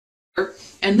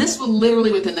And this will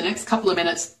literally, within the next couple of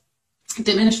minutes,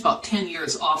 diminish about 10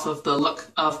 years off of the look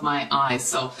of my eyes.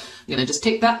 So I'm going to just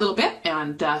take that little bit,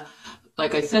 and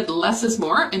like I said, less is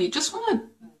more, and you just want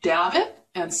to dab it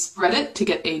and spread it to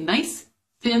get a nice,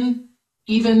 thin,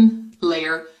 even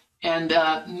layer, and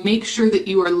make sure that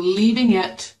you are leaving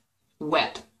it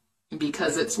wet,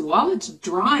 because it's while it's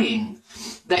drying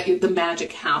that the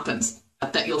magic happens,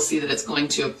 that you'll see that it's going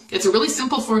to. It's a really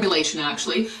simple formulation,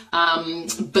 actually,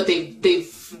 but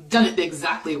they've done it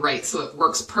exactly right, so it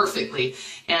works perfectly.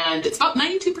 And it's about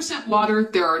 92% water.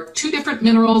 There are 2 different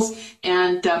minerals,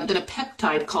 and then a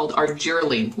peptide called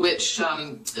argireline, which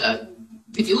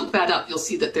if you look that up, you'll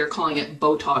see that they're calling it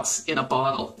Botox in a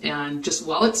bottle. And just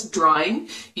while it's drying,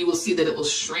 you will see that it will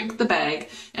shrink the bag,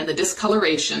 and the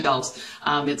discoloration,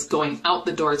 it's going out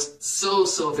the doors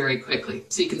so very quickly.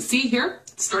 So you can see here,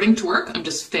 it's starting to work. I'm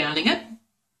just fanning it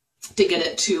to get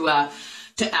it to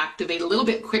activate a little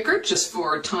bit quicker, just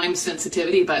for time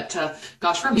sensitivity. But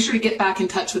gosh, be sure to get back in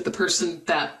touch with the person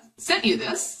that sent you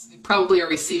this. You probably are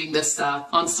receiving this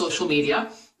on social media.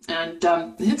 And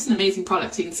it's an amazing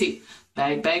product. So you can see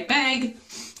bag, bag, bag,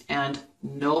 and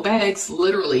no bags,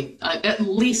 literally at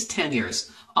least 10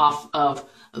 years off of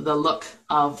the look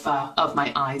of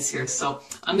my eyes here. So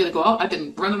I'm going to go out. I've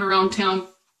been running around town,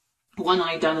 one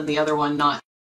eye done and the other one not